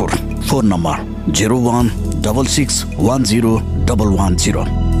 Bhaktapur. Phone number 0166101110.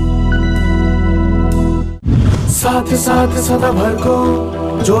 साथ साथ सदाभरको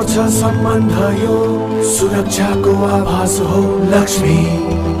जोड्छ सम्बन्ध यो सुरक्षाको आभास हो लक्ष्मी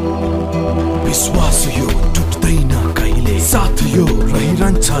विश्वास यो टुट्दैन कहिले साथ यो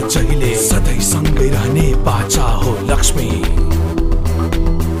रहिरहन्छ जहिले सधैँ सँगै रहने बाचा हो लक्ष्मी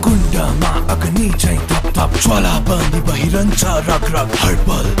कुण्डमा अग्नि चाहिँ थप थप ज्वाला पनि बहिरहन्छ रग रग हर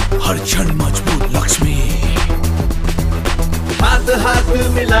पल हर क्षण मजबुत लक्ष्मी हात हात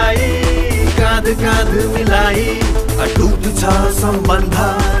मिलाई काँध काँध मिलाई अटुट छ सम्बन्ध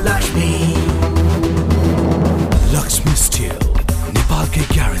लक्ष्मी लक्ष्मी स्टिल नेपालकै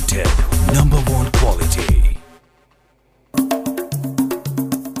ग्यारेन्टेड नम्बर 1 क्वालिटी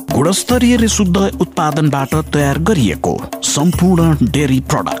गुणस्तरीय र शुद्ध उत्पादनबाट तयार गरिएको सम्पूर्ण dairy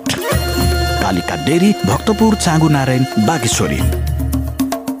product Kalika dairy Bhaktapur Changunarayan Bageshwari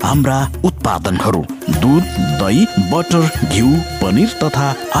हाम्रा उत्पादनहरू दूध दही बटर घिउ पनिर तथा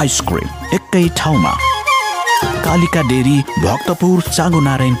आइसक्रिम एकै ठाउँमा Kalika dairy Bhaktapur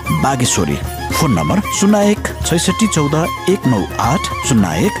Changunarayan Bageshwari phone number 01 66 14 198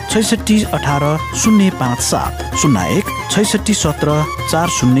 01 66 18 057 01 66 17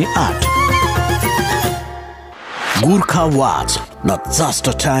 408 Gurkha Watch, not just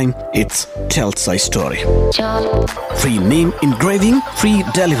a time, it tells a story. Free name engraving, free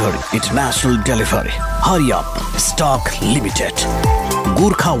delivery, international delivery. Hurry up, stock limited.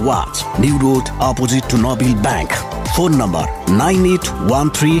 Gurkha Watch, New Road, opposite to Nabil Bank. Phone number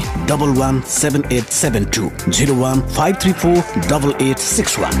 9813117872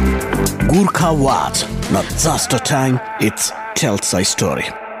 015348861. Gurkha Watch, not just a time, it tells a story.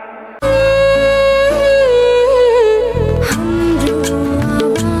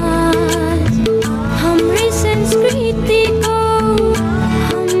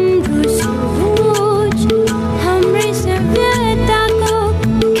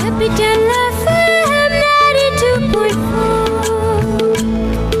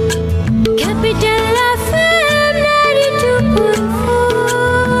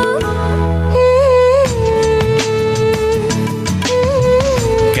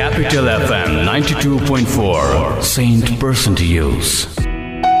 FM 92.4 Saint person to use.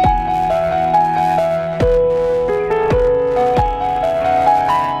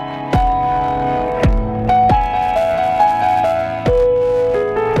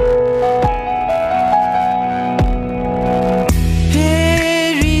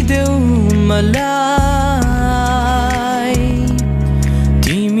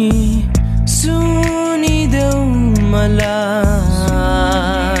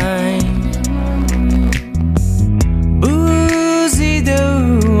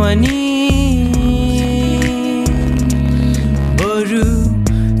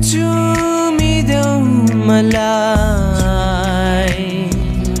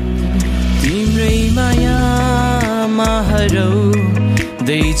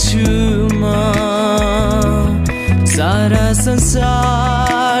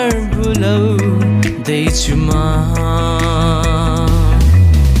 संसार भुलाउँदैछु म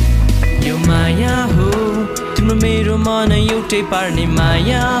यो माया हो तिम्रो मेरो मन एउटै पार्ने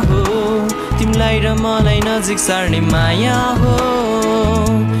माया हो तिमीलाई र मलाई नजिक सार्ने माया हो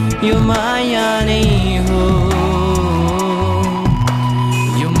यो माया नै हो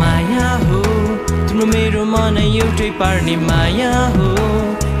यो माया हो तिम्रो मेरो मन एउटै पार्ने माया हो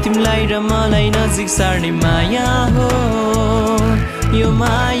तिमीलाई र मलाई नजिक सार्ने माया हो यो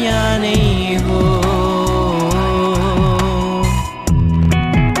माया नै हो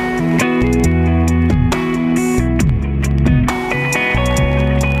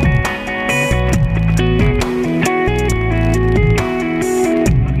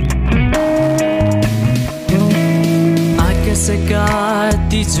आकाशका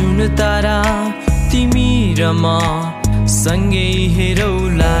ती जुन तारा तिमी र म सँगै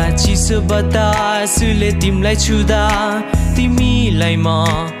हेरौला चिसो बतासले तिमीलाई छुदा तिमीलाई म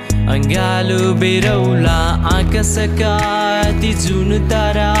अंगालो बेरौला आकाशका ती जुन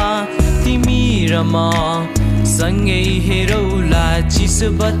तारा तिमी र म सँगै हेरौला चिसो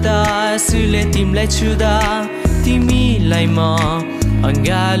बतासले तिमीलाई छुदा तिमीलाई म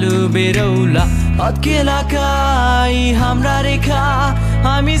अंगालो बेरौला अत्केलाका हाम्रा रेखा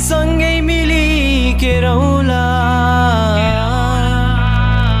हामी सँगै मिली केरौला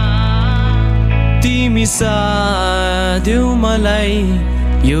तिमी साथ देऊ मलाई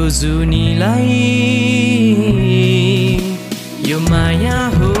यो जुनीलाई यो माया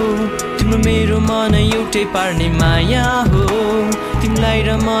हो तिम्रो मेरो मन एउटै पार्ने माया हो तिमीलाई र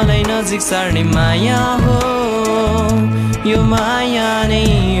मलाई नजिक सार्ने माया हो यो माया नै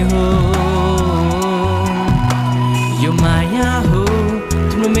हो यो माया हो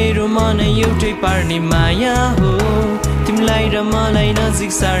तिम्रो मेरो मन एउटै पार्ने माया हो तिमीलाई र मलाई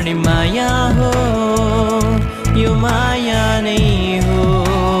नजिक सार्ने माया हो यो माया नै हो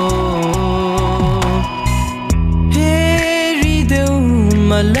हेरिदेऊ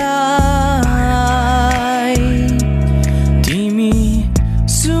मलाई तिमी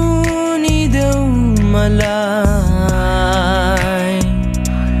सुनिदेऊ मलाई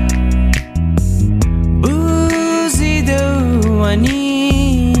बुझिदेऊ अनि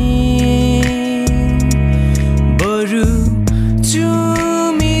बरु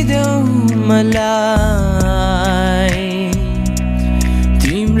चुमिदेऊ मलाई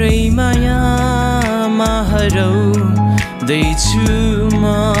तिम्रै मायामा हराउँदैछु म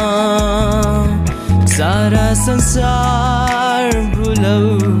सारा संसार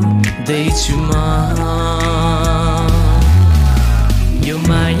भुलाउँदैछु म यो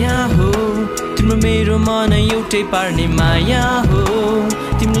माया हो तिम्रो मेरो मन एउटै पार्ने माया हो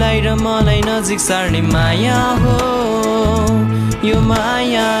तिमीलाई र मलाई नजिक सार्ने माया हो यो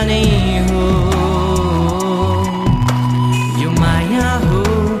माया नै हो यो माया हो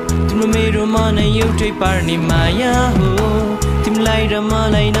तिम्रो मेरो मन एउटै पार्ने माया हो तिमीलाई र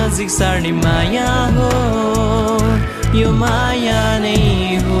मलाई नजिक सार्ने माया हो यो माया नै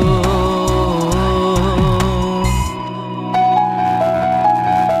हो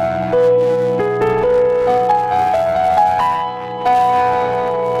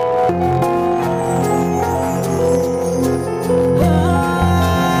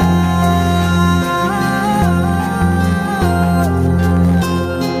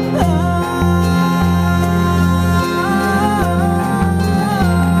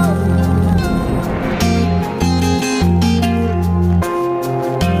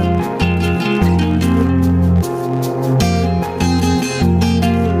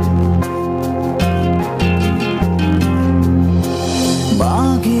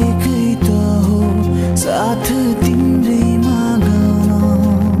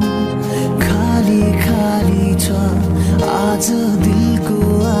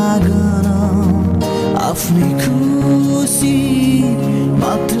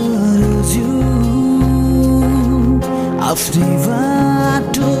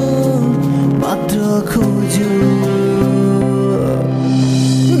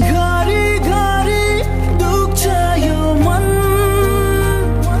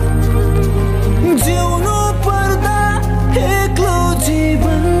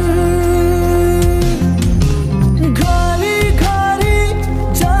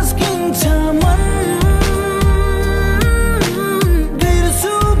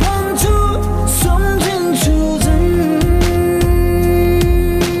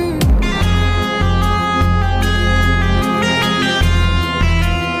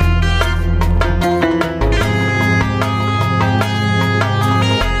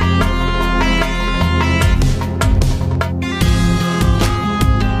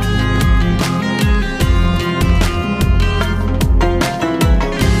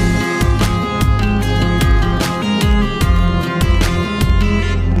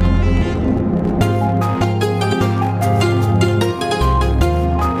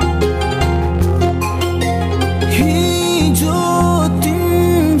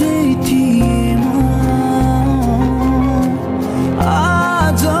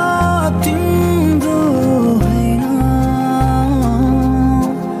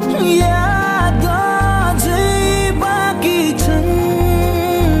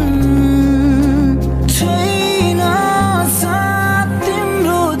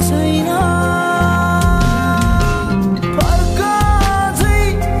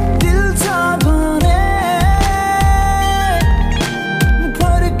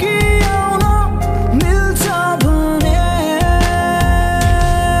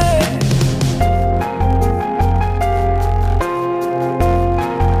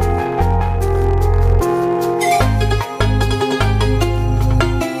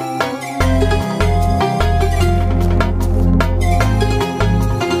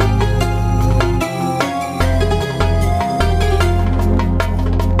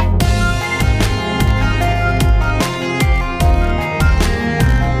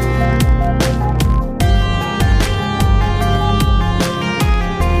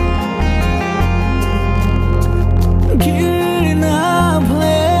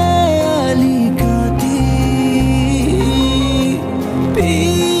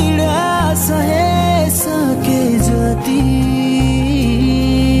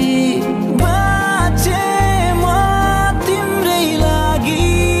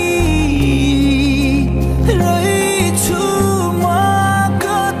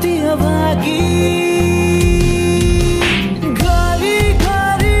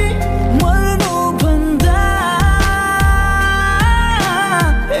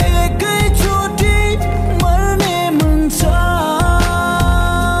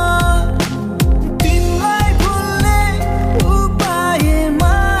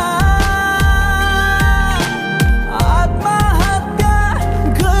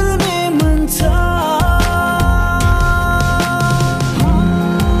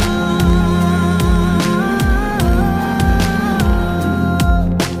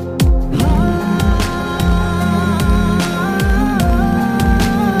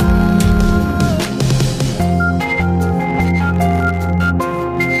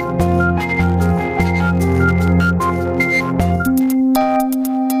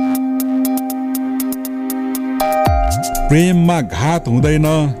घात हुँदैन,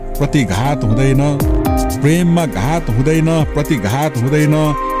 प्रतिघात हुँदैन, प्रेममा घात हुँदैन, प्रतिघात हुँदैन,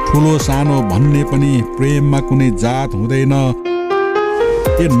 ठुलो सानो भन्ने पनि प्रेममा कुनै जात हुँदैन।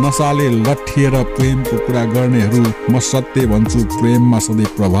 ए नसाले लट्ठिएर प्रेमको कुरा गर्नेहरू, म सत्य भन्छु प्रेममा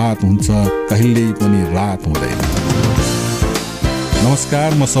सधैँ प्रभात हुन्छ, कहिल्यै पनि रात हुँदैन। नमस्कार,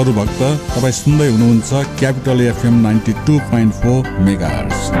 म सरु भक्त, तपाईँ सुन्दै हुनुहुन्छ capital FM 92.4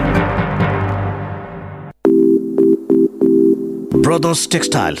 megahertz. Brothers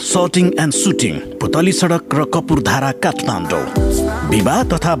textile shirting and suiting, Putali Sadak र कपुरधारा, काठमाडौँ। विवाह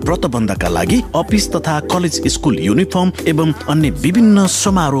तथा व्रतबन्धका लागि, अफिस तथा कलेज स्कुल युनिफर्म एवं अन्य विभिन्न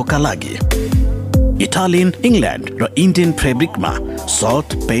समारोहका लागि इटालियन, इङ्ल्यान्ड र इन्डियन फेब्रिकमा सर्ट,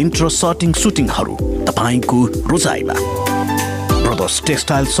 पेन्ट र सर्टिङ सुटिङहरू तपाईँको रोजाइमा। Brothers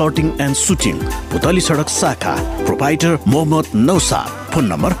textile shirting and suiting, Putali Sadak शाखा, proprietor Mohammad Naushad, phone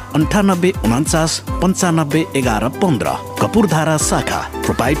number 9849 95 11 15। Kapurdhara शाखा,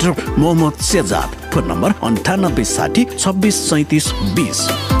 proprietor Mohammad Sejad, phone number 98 60 26 37 20।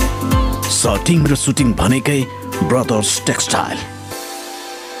 Shirting र सुटिङ भनेकै brothers textile.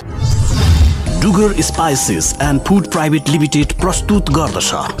 Dugar spices and food private limited प्रस्तुत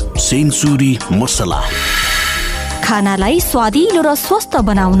गर्दछ सेन्चुरी मसला। खानालाई स्वादिलो र स्वस्थ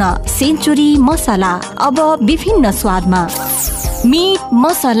बनाउन सेन्चुरी मसला अब विभिन्न स्वादमा। मीट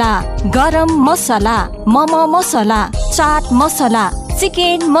मसला, गरम मसला, मोमो मसला, चाट मसला,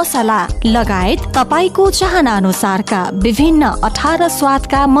 चिकन मसला लगायत तपाईको चाहना अनुसारका विभिन्न 18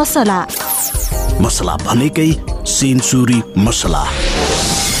 स्वादका मसला। मसला भनेकै सेन्चुरी मसला।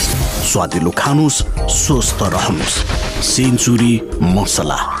 स्वादिलो खानुस्, स्वस्थ रहनुस्, century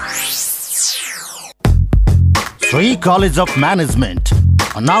masala. 3 College of Management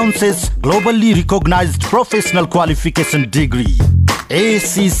announces globally recognized professional qualification degree,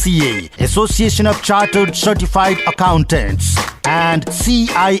 ACCA, Association of Chartered Certified Accountants, and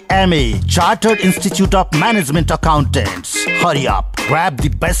CIMA, Chartered Institute of Management Accountants. Hurry up, grab the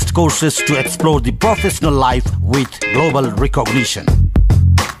best courses to explore the professional life with global recognition.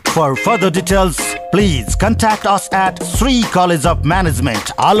 For further details, please contact us at 3 College of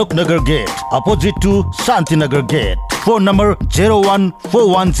Management, Alok Nagar Gate, opposite to Shanti Nagar Gate. Phone number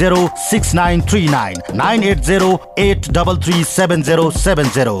 014106939,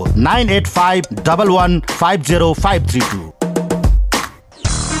 98083377070, 985115052.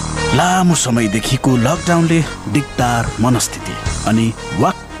 लामो समयदेखिको लकडाउनले दिगदार मनस्थिति अनि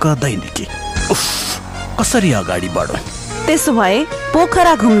वाक्क दैनिकी, उफ, कसरी अगाडि बढौं? त्यसो भए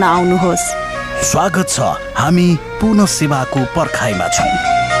पोखरा घुम्न आउनुहोस्। स्वागत छ, हामी पुनः सेवाको पर्खाइमा छौं।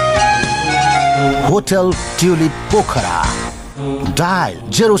 Hotel tulip Pokhara. Dial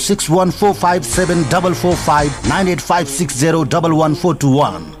 061457445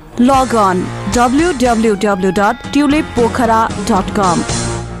 985601141. Log on www.tulippokhara.com.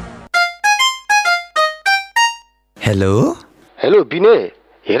 Hello Vinay,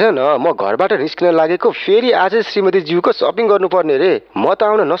 हेर न, म घरबाट निस्किन लागेको, फेरि आजै श्रीमतीज्यूको सपिङ गर्नुपर्ने रे। म त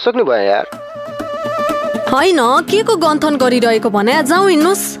आउन नसक्नु भयो यार। होइन, के को गन्थन गरिरहेको भने, जाउँ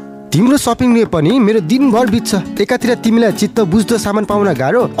हिँड्नुस्। तिम्रो सपिङले पनि मेरो दिनभर बित्छ। एकातिर तिमीलाई चित्त बुझ्दो सामान पाउन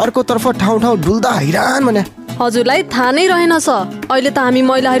गाह्रो, अर्कोतर्फ ठाउँ ठाउँ डुल्दा हैरान भने। हजुरलाई थाहा नै रहेनछ, अहिले त हामी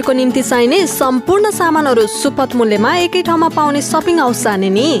महिलाहरूको निम्ति चाहिने सम्पूर्ण सामानहरू सुपथ मूल्यमा एकै ठाउँमा पाउने सपिङ हाउस जाने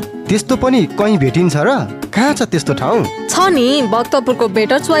नि। त्यस्तो पनि कहीँ भेटिन्छ र? कहाँ छ त्यस्तो ठाउँ? छ नि, भक्तपुरको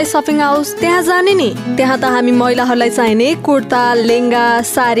बेटर चोइस सपिङ हाउस, त्यहाँ जाने नि। त्यहाँ त हामी महिलाहरूलाई चाहिने कुर्ता, लेङ्गा,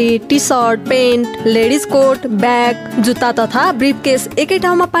 sari, T shirt, pant, ladies coat, bag, जुत्ता तथा ब्रिफकेस एकै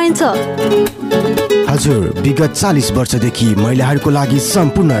ठाउँमा पाइन्छ। हजुर, विगत 40 वर्षदेखि महिलाहरूको लागि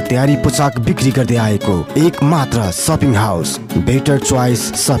सम्पूर्ण तयारी पोसाक बिक्री गर्दै आएको एक मात्र shopping house better choice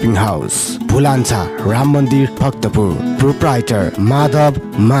shopping house, भुलान्छा राम मन्दिर, भक्तपुर। प्रोप्राइटर माधव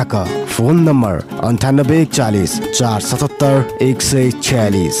माक। Phone number 9841 477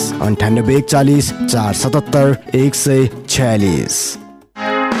 146, 9841 477 146।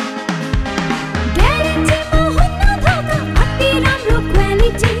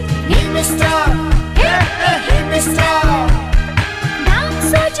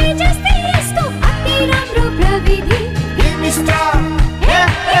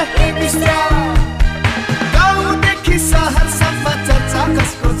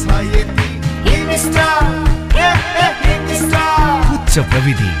 उच्च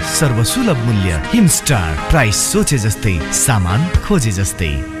प्रविधि, सर्वसुलभ मूल्य, हिमस्टार, प्राइस सोचे जस्तै, सामान खोजे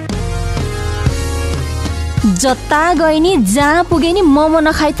जस्तै। जता गए नि, जहाँ पुगे नि मोमो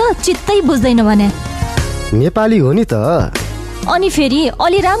नखाइ त चित्तै बुझ्दैन भने। नेपाली हो नि त। अनि फेरि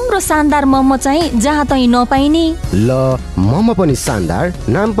अलि राम्रो शानदार मोमो चाहिँ जहाँ तै नपाइने। ल, मोमो पनि शानदार,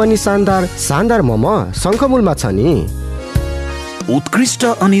 नाम पनि शानदार, शानदार मोमो शङ्खमूलमा छ नि। उत्कृष्ट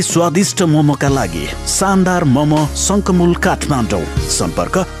अनि स्वादिष्ट मोमोका लागि शानदार मोमो शङ्कमुल काठमाडौँ।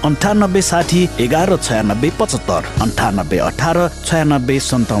 सम्पर्क 9860 11 96 75 98 18 96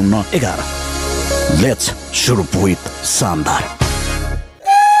 57 11। लेट्स सुरु विथ शानदार।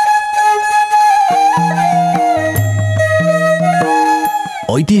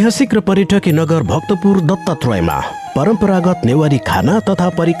 ऐतिहासिक र पर्यटकीय नगर भक्तपुर दत्तात्रेयमा परम्परागत नेवारी खाना तथा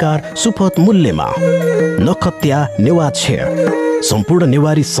परिकार सुपथ मूल्यमा। नखत्या नेवा छेर सम्पूर्ण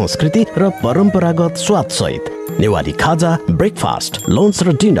नेवारी संस्कृति र परम्परागत स्वाद सहित नेवारी खाजा, ब्रेकफास्ट, लन्च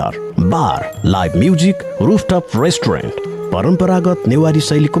र डिनर, बार, लाइभ म्युजिक, रुफटप रेस्टुरेन्ट, परम्परागत नेवारी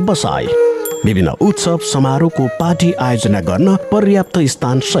शैलीको बसाई, विभिन्न उत्सव समारोहको पार्टी आयोजना गर्न पर्याप्त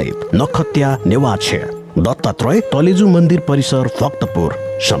स्थान सहित नखत्या नेवा छेर दत्तात्रेय तलेजु मन्दिर परिसर भक्तपुर।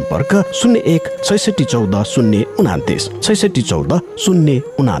 सम्पर्क 01 66 14 029 66 14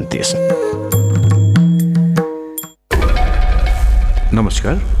 029।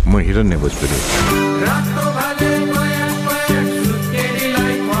 नमस्कार, म हिरण्य भोजपुरी।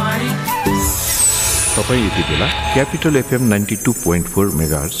 तपाईँ यति बेला क्यापिटल एफएम 92.4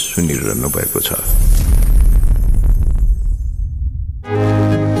 मेगाहर्ज सुनिरहनु भएको छ।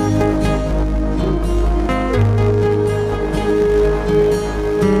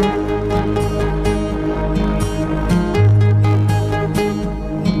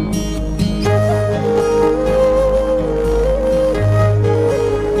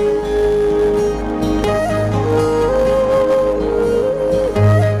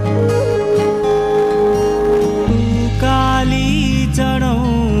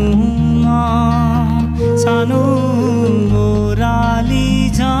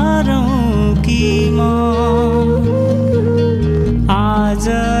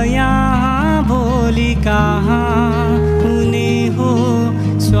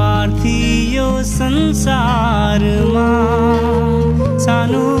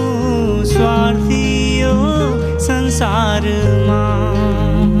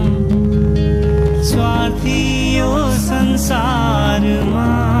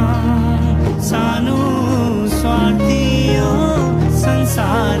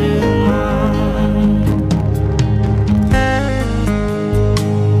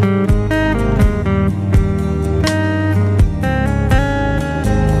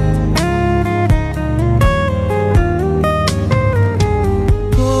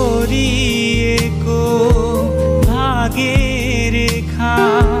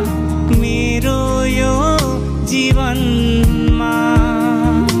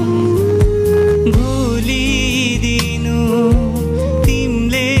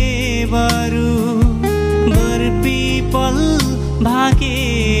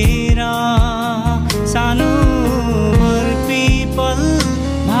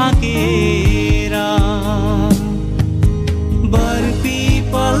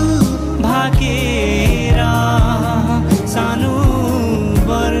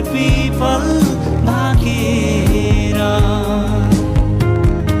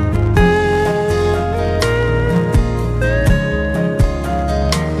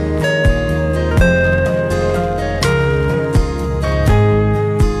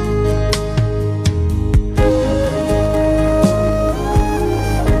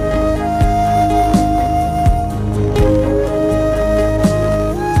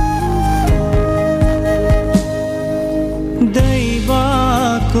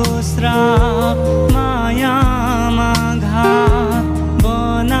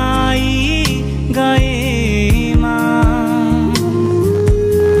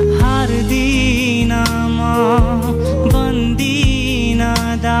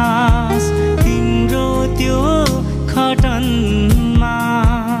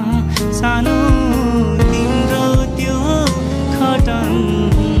 सानो तिम्रो त्यो खटन